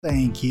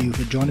Thank you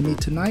for joining me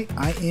tonight.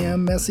 I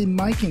am Messy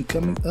Mike, and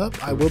coming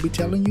up, I will be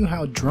telling you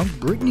how drunk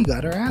Brittany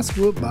got her ass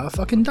whooped by a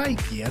fucking dyke.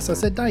 Yes, I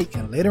said dyke,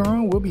 and later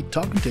on, we'll be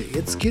talking to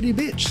It's Kitty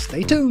Bitch.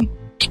 Stay tuned.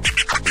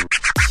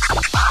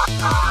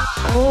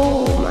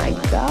 Oh my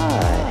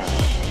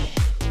gosh.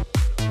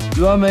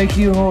 Do I make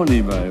you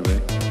horny,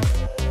 baby?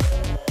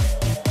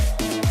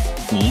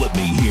 Let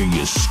me hear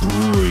you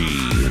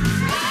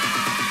scream.